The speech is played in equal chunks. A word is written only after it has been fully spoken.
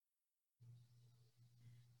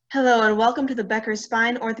Hello and welcome to the Becker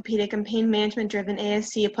Spine, Orthopedic, and Pain Management-driven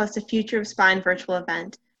ASC plus the Future of Spine virtual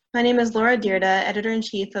event. My name is Laura Dierda,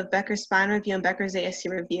 Editor-in-Chief of Becker's Spine Review and Becker's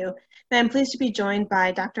ASC Review, and I'm pleased to be joined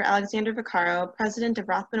by Dr. Alexander Vaccaro, President of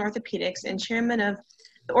Rothman Orthopedics and Chairman of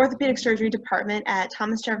the Orthopedic Surgery Department at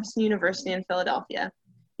Thomas Jefferson University in Philadelphia.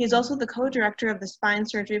 He is also the co-director of the Spine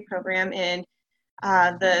Surgery Program in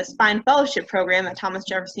the Spine Fellowship Program at Thomas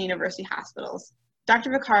Jefferson University Hospitals.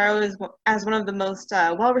 Dr. Vaccaro is as one of the most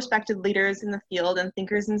well-respected leaders in the field and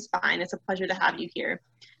thinkers in spine. It's a pleasure to have you here.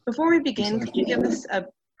 Before we begin, could you give us a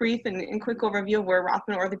brief and quick overview of where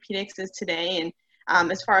Rothman Orthopedics is today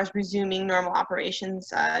and as far as resuming normal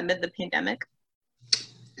operations amid the pandemic?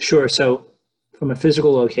 Sure. So from a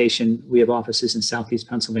physical location, we have offices in Southeast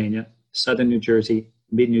Pennsylvania, Southern New Jersey,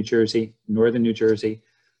 Mid-New Jersey, Northern New Jersey,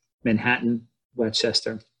 Manhattan,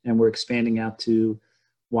 Westchester, and we're expanding out to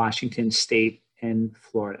Washington State and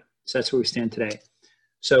Florida. So that's where we stand today.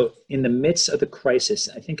 So in the midst of the crisis,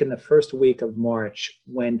 I think in the first week of March,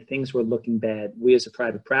 when things were looking bad, we as a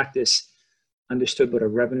private practice understood what our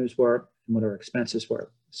revenues were and what our expenses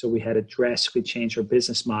were. So we had to drastically change our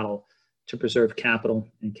business model to preserve capital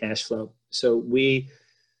and cash flow. So we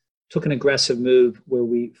took an aggressive move where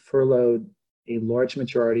we furloughed a large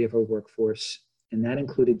majority of our workforce, and that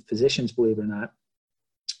included physicians, believe it or not.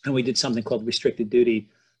 And we did something called restricted duty,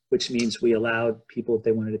 which means we allowed people, if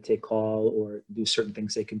they wanted to take call or do certain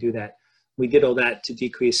things, they could do that. We did all that to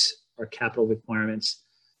decrease our capital requirements,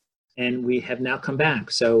 and we have now come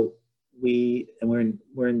back. So we're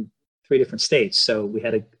in 3 different states, so we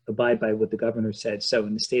had to abide by what the governor said. So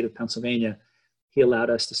in the state of Pennsylvania, he allowed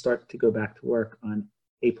us to start to go back to work on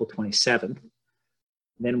April 27th.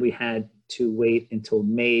 Then we had to wait until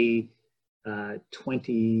May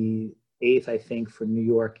 28th, I think, for New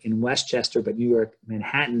York in Westchester, but New York,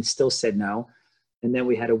 Manhattan still said no. And then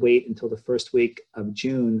we had to wait until the first week of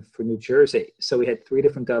June for New Jersey. So we had 3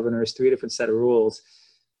 different governors, 3 different set of rules.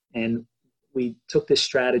 And we took this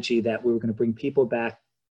strategy that we were going to bring people back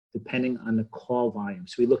depending on the call volume.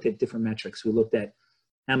 So we looked at different metrics. We looked at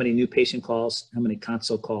how many new patient calls, how many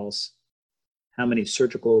consult calls, how many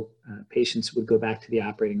surgical patients would go back to the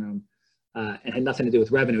operating room. And had nothing to do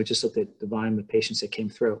with revenue. It just looked at the volume of patients that came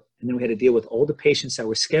through. And then we had to deal with all the patients that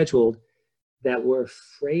were scheduled that were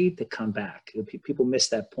afraid to come back. People miss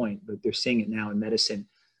that point, but they're seeing it now in medicine.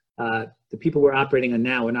 The people we're operating on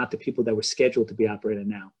now are not the people that were scheduled to be operated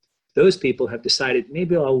now. Those people have decided,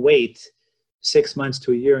 maybe I'll wait 6 months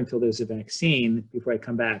to a year until there's a vaccine before I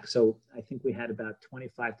come back. So I think we had about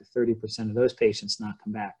 25 to 30% of those patients not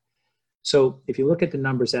come back. So if you look at the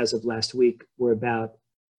numbers as of last week, we're about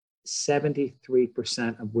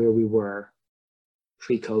 73% of where we were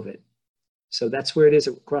pre-COVID. So that's where it is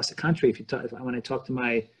across the country. When I talk to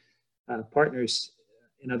my partners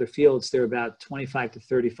in other fields, they're about 25 to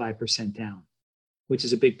 35% down, which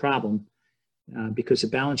is a big problem because the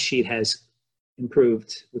balance sheet has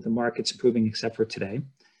improved with the markets improving except for today.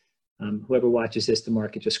 Whoever watches this, the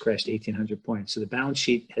market just crashed 1,800 points. So the balance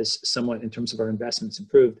sheet has somewhat, in terms of our investments,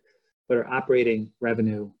 improved, but our operating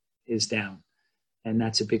revenue is down. And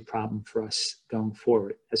that's a big problem for us going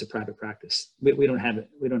forward as a private practice. We don't have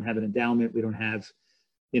it. We don't have an endowment. We don't have,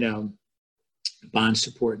 bond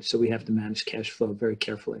support. So we have to manage cash flow very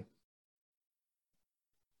carefully.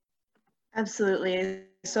 Absolutely.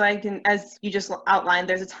 So as you just outlined,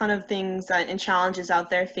 there's a ton of things and challenges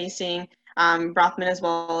out there facing Rothman as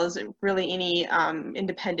well as really any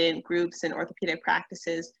independent groups and orthopedic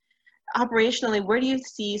practices. Operationally, where do you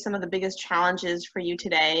see some of the biggest challenges for you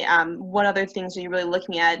today? What other things are you really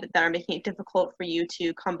looking at that are making it difficult for you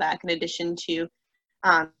to come back, in addition to,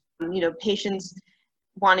 patients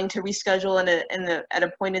wanting to reschedule at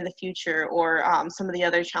a point in the future, or some of the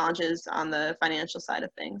other challenges on the financial side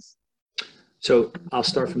of things? So I'll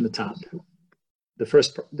start from the top. The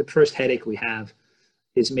first headache we have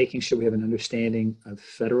is making sure we have an understanding of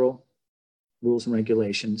federal rules and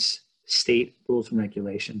regulations, state rules and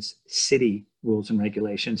regulations, city rules and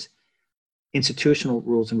regulations, institutional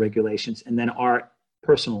rules and regulations, and then our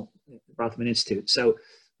personal Rothman Institute. So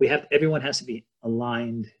everyone has to be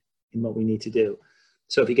aligned in what we need to do.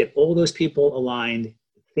 So if you get all those people aligned,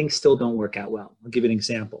 things still don't work out well. I'll give you an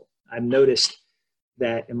example. I've noticed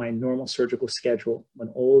that in my normal surgical schedule, when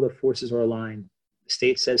all the forces are aligned, the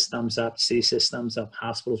state says thumbs up, city says thumbs up,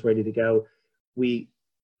 hospital's ready to go, we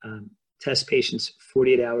test patients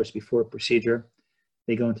 48 hours before a procedure.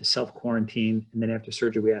 They go into self-quarantine, and then after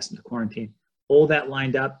surgery, we ask them to quarantine. All that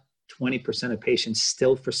lined up, 20% of patients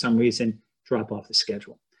still, for some reason, drop off the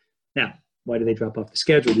schedule. Now, why do they drop off the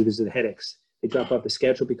schedule? Because of the headaches. They drop off the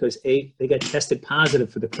schedule because they got tested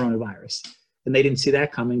positive for the coronavirus, and they didn't see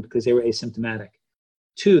that coming because they were asymptomatic.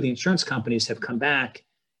 Two, the insurance companies have come back,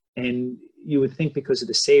 and you would think because of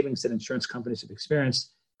the savings that insurance companies have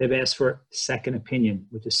experienced, they've asked for a second opinion,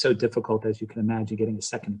 which is so difficult, as you can imagine, getting a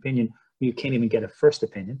second opinion. You can't even get a first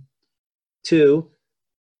opinion. Two,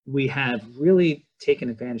 we have really taken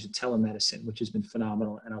advantage of telemedicine, which has been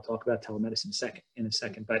phenomenal. And I'll talk about telemedicine in a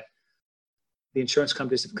second. But the insurance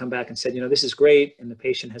companies have come back and said, this is great, and the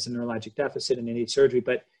patient has a neurologic deficit and they need surgery,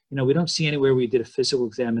 but we don't see anywhere where you did a physical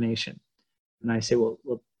examination. And I say, well,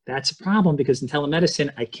 that's a problem, because in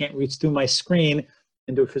telemedicine, I can't reach through my screen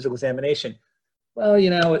and do a physical examination. Well,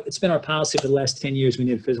 it's been our policy for the last 10 years, we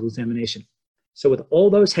need a physical examination. So with all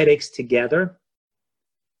those headaches together,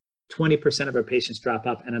 20% of our patients drop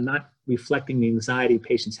up, and I'm not reflecting the anxiety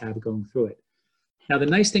patients have going through it. Now, the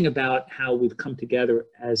nice thing about how we've come together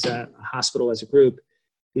as a hospital, as a group,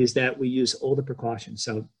 is that we use all the precautions.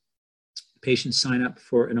 So patients sign up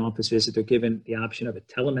for an office visit, they're given the option of a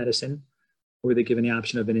telemedicine, or they're given the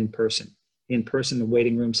option of an in-person. In-person, the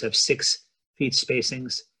waiting rooms have 6 feet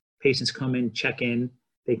spacings. Patients come in, check in,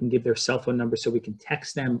 they can give their cell phone number so we can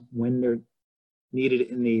text them when they're needed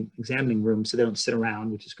in the examining room, so they don't sit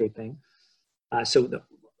around, which is a great thing. So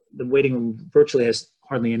the waiting room virtually has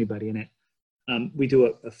hardly anybody in it. We do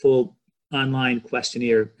a full online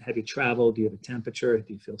questionnaire. Have you traveled? Do you have a temperature?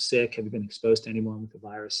 Do you feel sick? Have you been exposed to anyone with the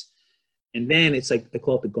virus? And then it's like, they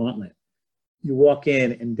call it the gauntlet. You walk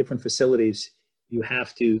in different facilities, you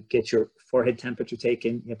have to get your forehead temperature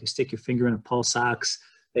taken. You have to stick your finger in a pulse ox.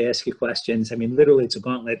 They ask you questions. I mean, literally it's a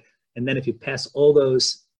gauntlet. And then if you pass all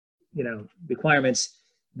those, requirements,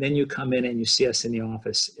 then you come in and you see us in the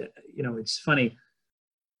office. It's funny.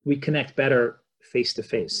 We connect better face to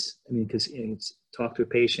face. I mean, because it's talk to a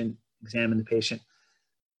patient, examine the patient.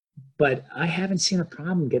 But I haven't seen a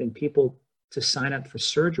problem getting people to sign up for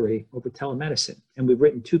surgery over telemedicine. And we've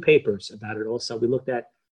written 2 papers about it also. We looked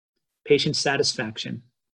at patient satisfaction.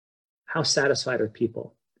 How satisfied are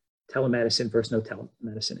people? Telemedicine versus no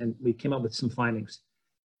telemedicine. And we came up with some findings.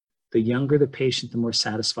 The younger the patient, the more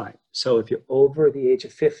satisfied. So if you're over the age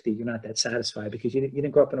of 50, you're not that satisfied because you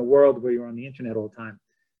didn't grow up in a world where you're on the internet all the time.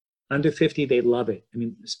 Under 50, they love it. I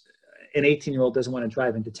mean, an 18-year-old doesn't want to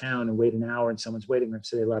drive into town and wait an hour in someone's waiting room,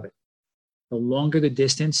 so they love it. The longer the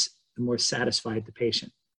distance, the more satisfied the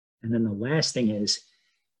patient. And then the last thing is,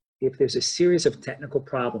 if there's a series of technical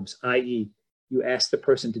problems, i.e., you ask the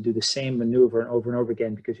person to do the same maneuver and over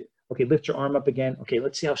again because, okay, lift your arm up again. Okay,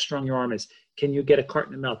 let's see how strong your arm is. Can you get a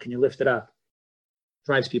carton of milk? Can you lift it up?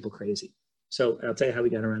 Drives people crazy. So I'll tell you how we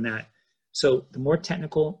got around that. So the more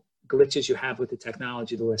technical glitches you have with the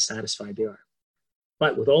technology, the less satisfied they are.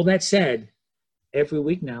 But with all that said, every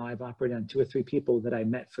week now I've operated on 2 or 3 people that I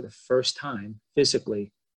met for the first time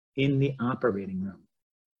physically in the operating room,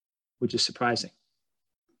 which is surprising.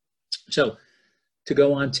 So to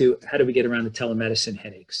go on to how do we get around the telemedicine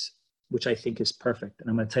headaches, which I think is perfect. And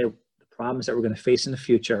I'm going to tell you the problems that we're going to face in the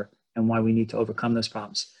future and why we need to overcome those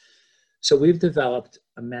problems. So we've developed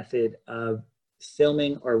a method of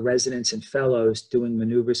filming our residents and fellows doing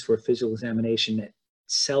maneuvers for a physical examination that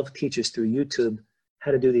self-teaches through YouTube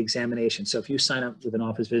how to do the examination. So if you sign up with an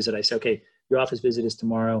office visit, I say, okay, your office visit is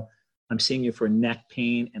tomorrow. I'm seeing you for neck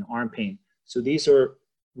pain and arm pain. So these are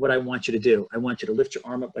what I want you to do. I want you to lift your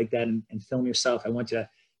arm up like that and film yourself. I want you to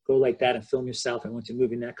go like that and film yourself. I want you to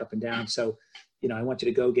move your neck up and down. So, I want you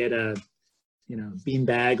to go get a, bean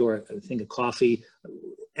bag or a thing of coffee.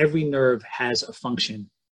 Every nerve has a function.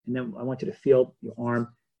 And then I want you to feel your arm,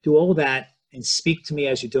 do all that and speak to me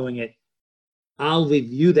as you're doing it. I'll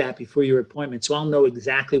review that before your appointment. So I'll know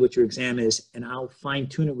exactly what your exam is and I'll fine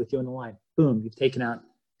tune it with you on the line. Boom, you've taken out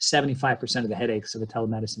 75% of the headaches of a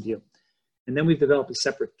telemedicine view. And then we've developed a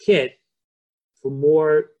separate kit for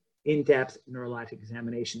more in-depth neurologic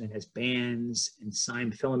examination that has bands and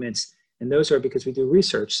signed filaments. And those are because we do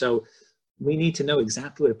research. So we need to know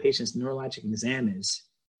exactly what a patient's neurologic exam is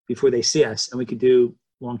before they see us. And we could do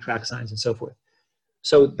long track signs and so forth.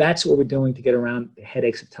 So that's what we're doing to get around the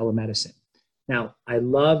headaches of telemedicine. Now, I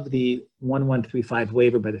love the 1135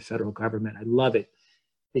 waiver by the federal government. I love it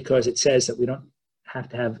because it says that we don't have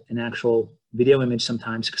to have an actual video image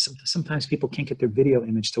sometimes, because sometimes people can't get their video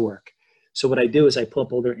image to work. So what I do is I pull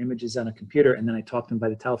up all their images on a computer and then I talk to them by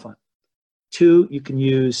the telephone. 2, you can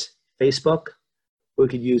use Facebook, or you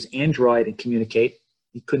could use Android and communicate.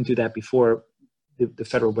 You couldn't do that before the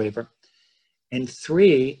federal waiver. And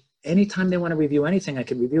 3, anytime they want to review anything, I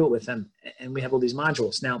can review it with them. And we have all these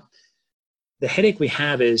modules. Now, the headache we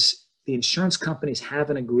have is the insurance companies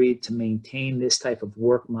haven't agreed to maintain this type of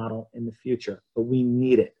work model in the future, but we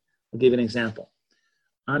need it. I'll give you an example.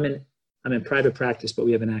 I'm in private practice, but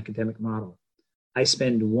we have an academic model. I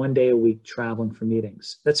spend 1 day a week traveling for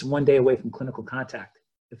meetings. That's 1 day away from clinical contact.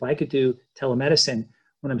 If I could do telemedicine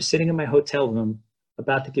when I'm sitting in my hotel room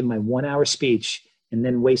about to give my 1 hour speech and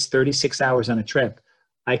then waste 36 hours on a trip,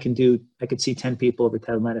 I could see 10 people over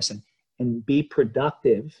telemedicine and be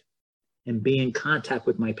productive and be in contact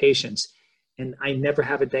with my patients. And I never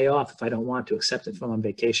have a day off if I don't want to, except if I'm on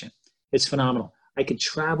vacation. It's phenomenal. I could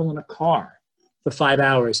travel in a car for 5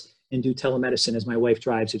 hours and do telemedicine as my wife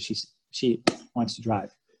drives if she wants to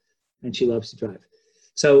drive, and she loves to drive.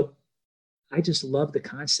 So I just love the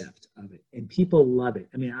concept of it, and people love it.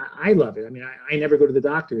 I mean, I love it. I mean, I never go to the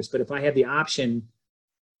doctors, but if I have the option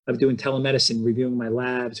of doing telemedicine, reviewing my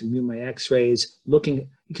labs, reviewing my x-rays, looking,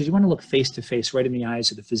 because you want to look face to face right in the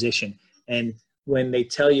eyes of the physician. And when they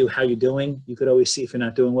tell you how you're doing, you could always see if you're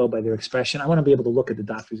not doing well by their expression. I want to be able to look at the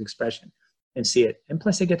doctor's expression and see it. And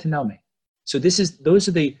plus they get to know me. So those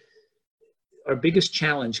are our biggest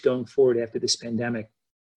challenge going forward after this pandemic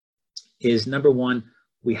is, number one,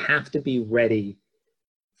 we have to be ready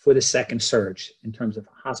for the second surge in terms of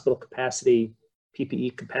hospital capacity,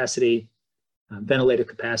 PPE capacity, ventilator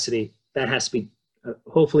capacity. That has to be,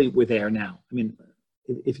 hopefully we're there now. I mean,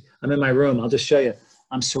 if I'm in my room, I'll just show you,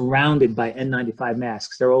 I'm surrounded by N95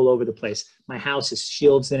 masks. They're all over the place. My house has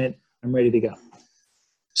shields in it. I'm ready to go.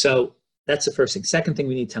 So that's the first thing. Second thing,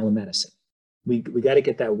 we need telemedicine. We got to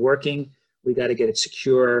get that working. We got to get it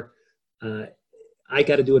secure. I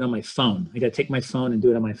got to do it on my phone. I got to take my phone and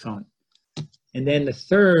do it on my phone. And then the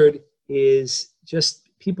third is just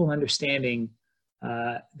people understanding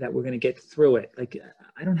that we're going to get through it. Like,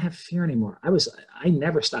 I don't have fear anymore. I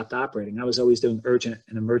never stopped operating. I was always doing urgent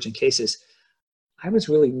and emergent cases. I was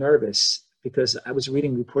really nervous because I was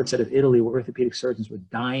reading reports out of Italy where orthopedic surgeons were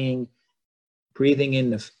dying, breathing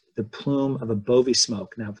in the plume of a bovie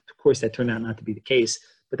smoke. Now, of course, that turned out not to be the case,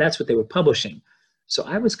 but that's what they were publishing. So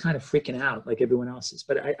I was kind of freaking out like everyone else is.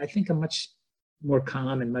 But I think I'm much more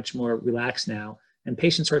calm and much more relaxed now. And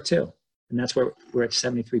patients are too. And that's where we're at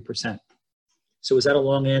 73%. So was that a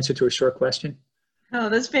long answer to a short question? Oh,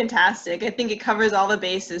 that's fantastic. I think it covers all the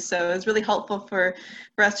bases, so it's really helpful for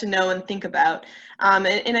us to know and think about.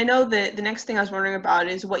 And I know that the next thing I was wondering about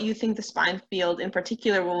is what you think the spine field in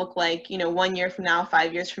particular will look like, 1 year from now,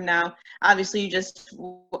 5 years from now. Obviously, you just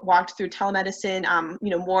walked through telemedicine,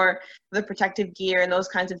 more of the protective gear and those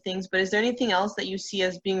kinds of things. But is there anything else that you see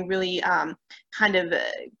as being really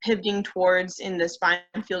pivoting towards in the spine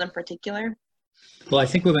field in particular? Well, I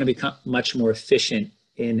think we're going to become much more efficient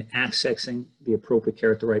in accessing the appropriate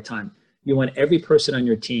care at the right time. You want every person on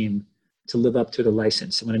your team to live up to the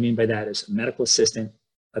license. And what I mean by that is a medical assistant,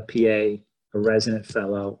 a PA, a resident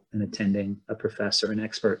fellow, an attending, a professor, an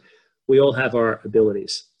expert. We all have our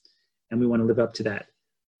abilities and we want to live up to that.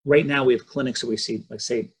 Right now we have clinics that we see, like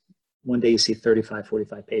say, one day you see 35,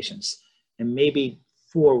 45 patients and maybe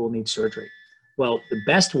 4 will need surgery. Well, the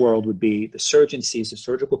best world would be the surgeon sees the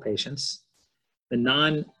surgical patients, the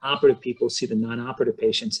non-operative people see the non-operative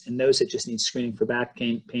patients, and those that just need screening for back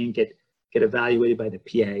pain get evaluated by the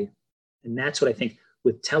PA. And that's what I think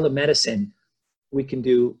with telemedicine, we can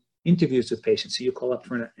do interviews with patients. So you call up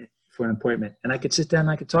for an appointment and I could sit down and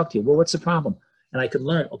I could talk to you. Well, what's the problem? And I could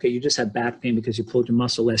learn, okay, you just have back pain because you pulled your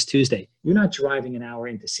muscle last Tuesday. You're not driving an hour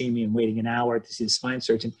in to see me and waiting an hour to see the spine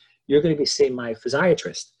surgeon. You're going to be seeing my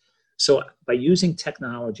physiatrist. So by using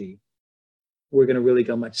technology, we're going to really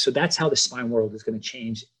go much. So that's how the spine world is going to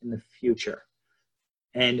change in the future.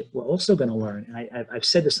 And we're also going to learn, and I've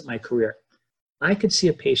said this in my career, I could see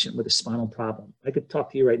a patient with a spinal problem. I could talk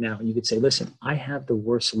to you right now and you could say, listen, I have the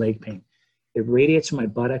worst leg pain. It radiates from my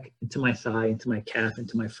buttock into my thigh, into my calf,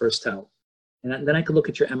 into my first toe. And then I could look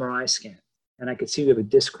at your MRI scan and I could see you have a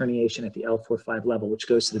disc herniation at the L4-5 level, which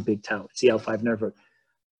goes to the big toe. It's the L5 nerve root.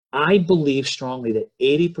 I believe strongly that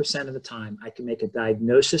 80% of the time I can make a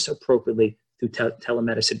diagnosis appropriately through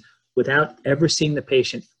telemedicine without ever seeing the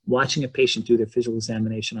patient, watching a patient do their physical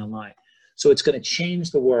examination online. So it's going to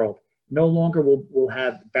change the world. No longer we'll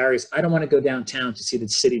have barriers. I don't want to go downtown to see the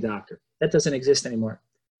city doctor. That doesn't exist anymore.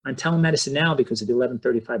 On telemedicine now, because of the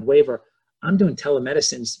 1135 waiver, I'm doing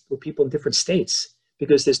telemedicines with people in different states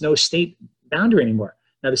because there's no state boundary anymore.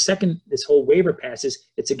 Now, the second this whole waiver passes,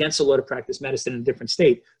 it's against the law to practice medicine in a different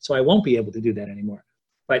state, so I won't be able to do that anymore.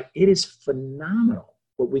 But it is phenomenal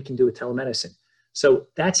what we can do with telemedicine. So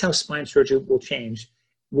that's how spine surgery will change.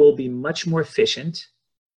 We'll be much more efficient,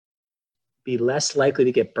 be less likely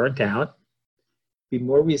to get burnt out, be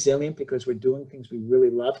more resilient because we're doing things we really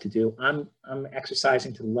love to do. I'm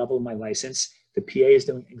exercising to the level of my license. The PA is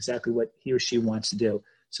doing exactly what he or she wants to do.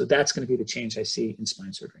 So that's going to be the change I see in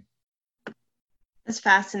spine surgery. That's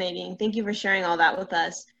fascinating. Thank you for sharing all that with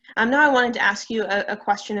us. Now I wanted to ask you a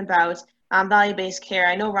question about value-based care.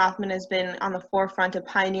 I know Rothman has been on the forefront of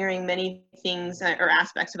pioneering many things or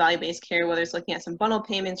aspects of value-based care, whether it's looking at some bundle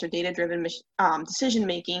payments or data-driven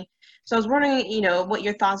decision-making. So I was wondering, what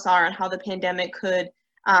your thoughts are on how the pandemic could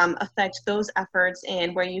affect those efforts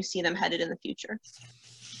and where you see them headed in the future.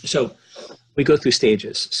 So we go through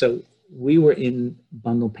stages. So we were in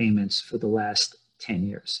bundle payments for the last 10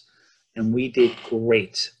 years, and we did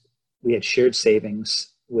great. We had shared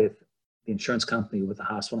savings with the insurance company, with the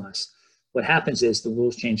hospital, and us. What happens is the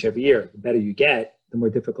rules change every year. The better you get, the more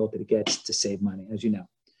difficult it gets to save money, as you know.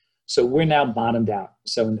 So we're now bottomed out.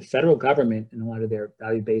 So in the federal government and a lot of their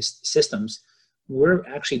value-based systems, we're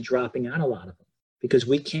actually dropping out a lot of them because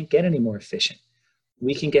we can't get any more efficient.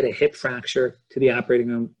 We can get a hip fracture to the operating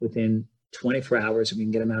room within 24 hours, and we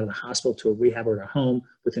can get them out of the hospital to a rehab or a home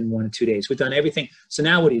within 1 to 2 days. We've done everything. So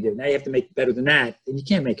now what do you do? Now you have to make it better than that, and you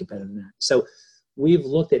can't make it better than that. So we've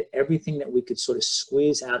looked at everything that we could sort of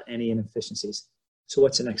squeeze out any inefficiencies. So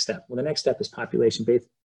what's the next step? Well, the next step is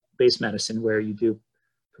population-based medicine, where you do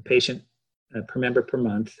per patient, per member per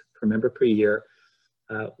month, per member per year,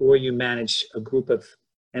 or you manage a group of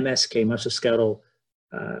MSK, musculoskeletal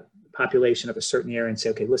population of a certain area and say,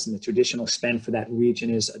 okay, listen, the traditional spend for that region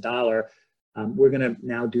is $1. We're going to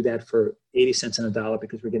now do that for 80 cents on a dollar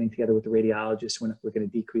because we're getting together with the radiologist. We're going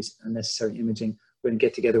to decrease unnecessary imaging. We're going to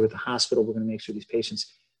get together with the hospital. We're going to make sure these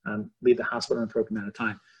patients leave the hospital in an appropriate amount of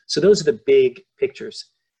time. So those are the big pictures.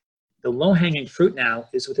 The low-hanging fruit now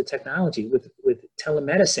is with the technology, with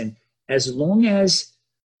telemedicine. As long as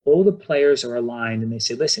all the players are aligned and they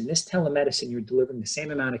say, listen, this telemedicine, you're delivering the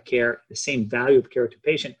same amount of care, the same value of care to a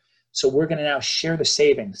patient, so we're going to now share the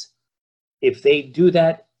savings. If they do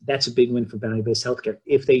that, that's a big win for value-based healthcare.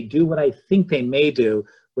 If they do what I think they may do,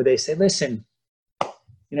 where they say, listen,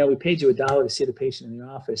 we paid you $1 to see the patient in the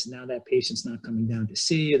office. Now that patient's not coming down to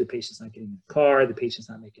see you. The patient's not getting in the car. The patient's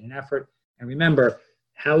not making an effort. And remember,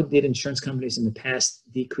 how did insurance companies in the past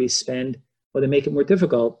decrease spend? Well, they make it more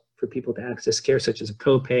difficult for people to access care, such as a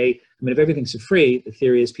copay. If everything's free, the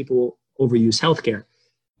theory is people will overuse healthcare.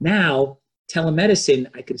 Now, telemedicine,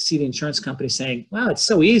 I could see the insurance company saying, wow, it's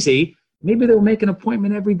so easy. Maybe they'll make an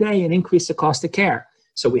appointment every day and increase the cost of care.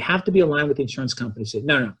 So we have to be aligned with the insurance company. Say,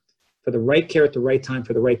 no, for the right care at the right time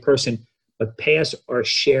for the right person, but pay us or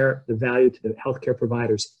share the value to the healthcare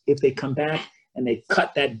providers. If they come back and they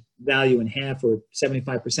cut that value in half or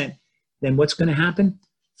 75%, then what's going to happen?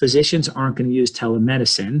 Physicians aren't going to use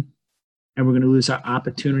telemedicine, and we're going to lose our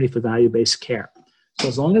opportunity for value-based care. So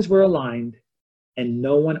as long as we're aligned and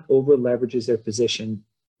no one over leverages their position,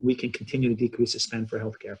 we can continue to decrease the spend for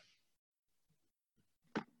healthcare.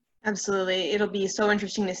 Absolutely. It'll be so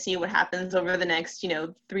interesting to see what happens over the next,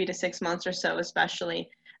 3 to 6 months or so, especially.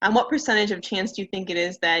 What percentage of chance do you think it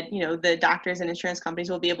is that, the doctors and insurance companies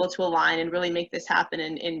will be able to align and really make this happen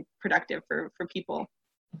and productive for people?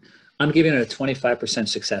 I'm giving it a 25%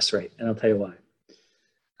 success rate, and I'll tell you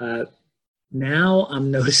why. Now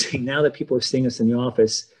I'm noticing, now that people are seeing us in the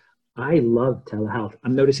office, I love telehealth.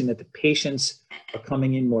 I'm noticing that the patients are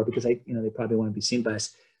coming in more because they probably want to be seen by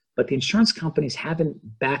us. But the insurance companies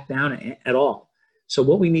haven't backed down at all. So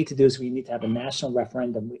what we need to do is we need to have a national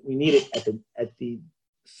referendum. We need it at the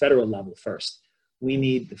federal level first. We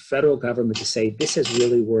need the federal government to say, this has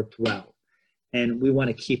really worked well, and we want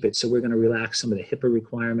to keep it. So we're going to relax some of the HIPAA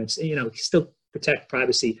requirements, still protect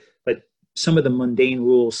privacy, but some of the mundane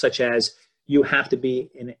rules, such as you have to be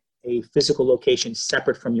in a physical location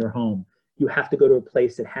separate from your home. You have to go to a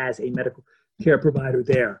place that has a medical care provider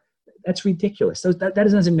there. That's ridiculous. That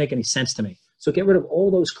doesn't make any sense to me. So get rid of all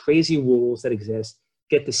those crazy rules that exist.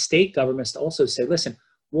 Get the state governments to also say, listen,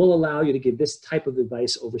 we'll allow you to give this type of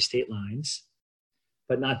advice over state lines,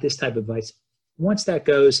 but not this type of advice. Once that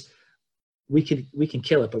goes, we can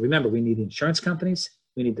kill it. But remember, we need the insurance companies,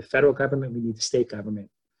 we need the federal government, we need the state government.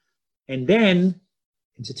 And then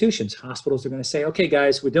institutions, hospitals are going to say, okay,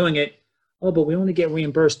 guys, we're doing it. Oh, but we only get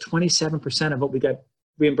reimbursed 27% of what we got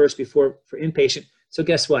reimbursed before for inpatient. So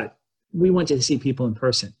guess what? We want you to see people in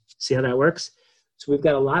person. See how that works? So we've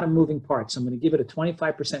got a lot of moving parts. I'm going to give it a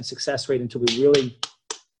 25% success rate until we really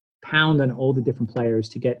pound on all the different players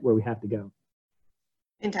to get where we have to go.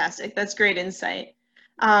 Fantastic. That's great insight.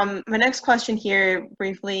 My next question here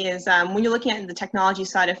briefly is, when you're looking at the technology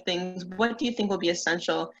side of things, what do you think will be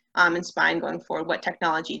essential in spine going forward? What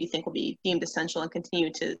technology do you think will be deemed essential and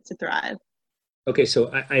continue to thrive? Okay,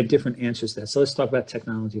 so I have different answers to that. So let's talk about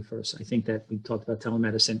technology first. I think that we talked about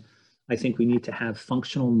telemedicine. I think we need to have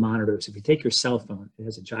functional monitors. If you take your cell phone, it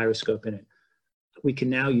has a gyroscope in it. We can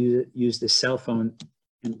now use the cell phone,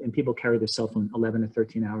 and people carry their cell phone 11 to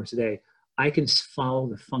 13 hours a day. I can follow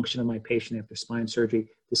the function of my patient after spine surgery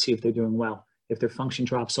to see if they're doing well. If their function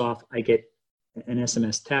drops off, I get an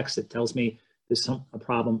SMS text that tells me there's a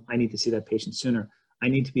problem. I need to see that patient sooner. I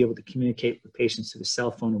need to be able to communicate with patients through the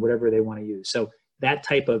cell phone or whatever they want to use. So that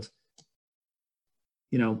type of,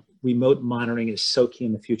 remote monitoring is so key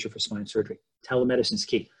in the future for spine surgery. Telemedicine is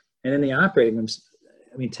key. And in the operating rooms,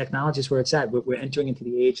 technology is where it's at. We're entering into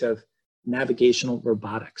the age of navigational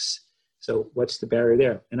robotics. So what's the barrier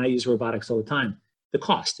there? And I use robotics all the time. The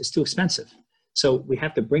cost is too expensive. So we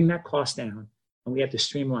have to bring that cost down, and we have to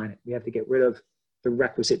streamline it. We have to get rid of the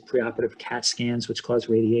requisite preoperative CAT scans, which cause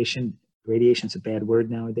radiation. Radiation's a bad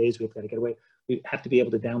word nowadays. We've got to get away. We have to be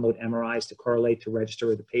able to download MRIs to correlate, to register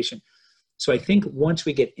with the patient. So I think once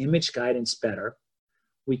we get image guidance better,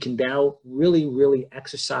 we can now really, really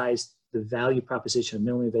exercise the value proposition of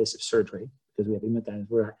minimally invasive surgery, because we have image guidance,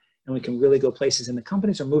 and we can really go places, and the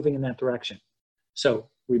companies are moving in that direction. So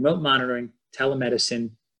remote monitoring,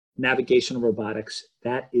 telemedicine, navigational robotics,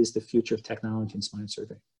 that is the future of technology in spine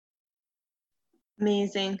surgery.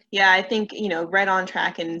 Amazing. Yeah, I think, right on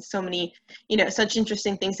track, and so many, such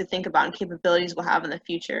interesting things to think about and capabilities we'll have in the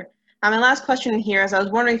future. My last question here is, I was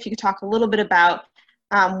wondering if you could talk a little bit about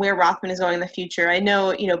where Rothman is going in the future. I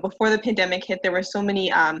know, before the pandemic hit, there were so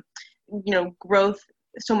many,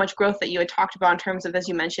 so much growth that you had talked about in terms of, as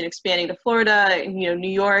you mentioned, expanding to Florida, New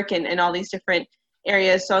York, and all these different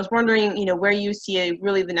areas. So I was wondering, where you see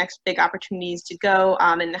really the next big opportunities to go,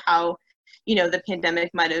 and how, the pandemic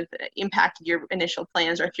might have impacted your initial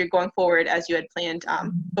plans, or if you're going forward as you had planned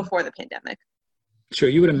before the pandemic. Sure.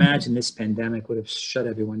 You would imagine this pandemic would have shut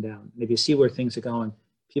everyone down. And if you see where things are going,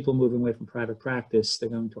 people moving away from private practice, they're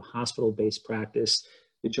going to a hospital-based practice,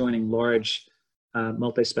 they're joining large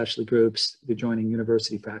multi-specialty groups, they're joining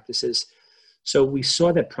university practices. So we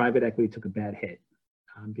saw that private equity took a bad hit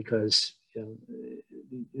because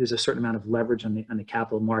there's a certain amount of leverage on the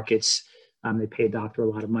capital markets. They pay a doctor a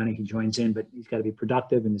lot of money, he joins in, but he's got to be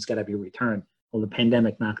productive and there's got to be a return. Well, the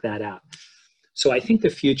pandemic knocked that out. So I think the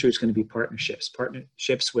future is going to be partnerships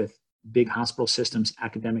with big hospital systems,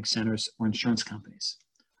 academic centers, or insurance companies.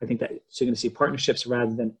 I think that so you're going to see partnerships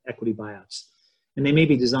rather than equity buyouts. And they may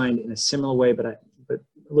be designed in a similar way, but a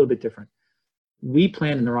little bit different. We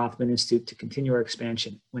plan in the Rothman Institute to continue our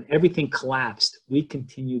expansion. When everything collapsed, we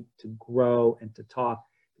continued to grow and to talk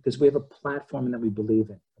because we have a platform that we believe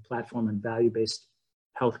in, a platform on value-based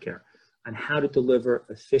healthcare, on how to deliver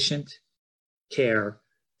efficient care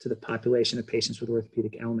to the population of patients with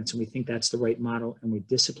orthopedic ailments. And we think that's the right model, and we're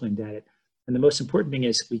disciplined at it. And the most important thing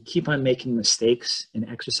is we keep on making mistakes and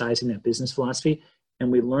exercising that business philosophy,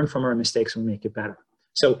 and we learn from our mistakes and we make it better.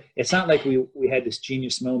 So it's not like we had this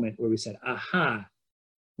genius moment where we said, aha,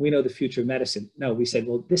 we know the future of medicine. No, we said,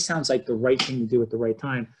 well, this sounds like the right thing to do at the right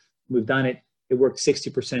time. We've done it. It worked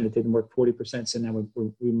 60%. It didn't work 40%. So now we're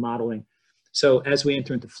remodeling. So as we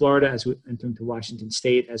enter into Florida, as we enter into Washington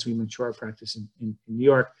State, as we mature our practice in New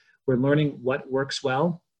York, we're learning what works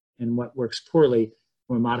well and what works poorly.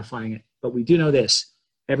 We're modifying it. But we do know this: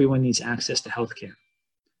 everyone needs access to healthcare.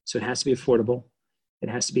 So it has to be affordable. It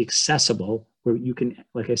has to be accessible, where you can,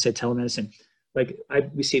 like I said, telemedicine. Like I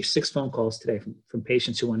received 6 phone calls today from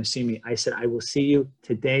patients who want to see me. I said, I will see you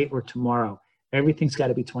today or tomorrow. Everything's got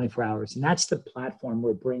to be 24 hours. And that's the platform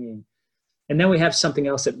we're bringing. And then we have something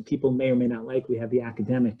else that people may or may not like. We have the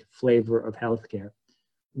academic flavor of healthcare.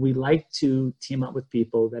 We like to team up with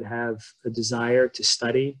people that have a desire to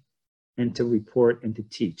study and to report and to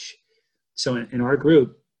teach. So in our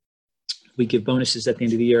group, we give bonuses at the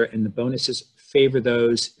end of the year, and the bonuses favor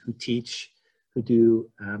those who teach, who do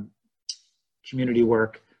community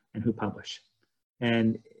work, and who publish.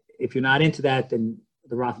 And if you're not into that, then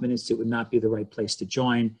the Rothman Institute would not be the right place to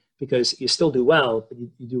join, because you still do well, but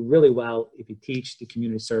you do really well if you teach, do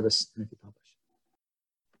community service, and if you publish.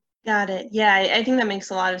 Got it. Yeah, I think that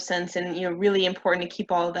makes a lot of sense, and really important to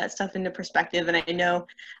keep all of that stuff into perspective. And I know,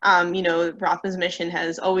 Rothman's mission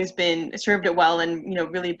has always been served it well, and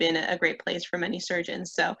really been a great place for many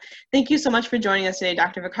surgeons. So, thank you so much for joining us today,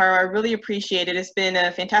 Dr. Vaccaro. I really appreciate it. It's been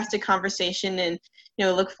a fantastic conversation, and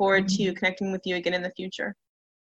look forward to connecting with you again in the future.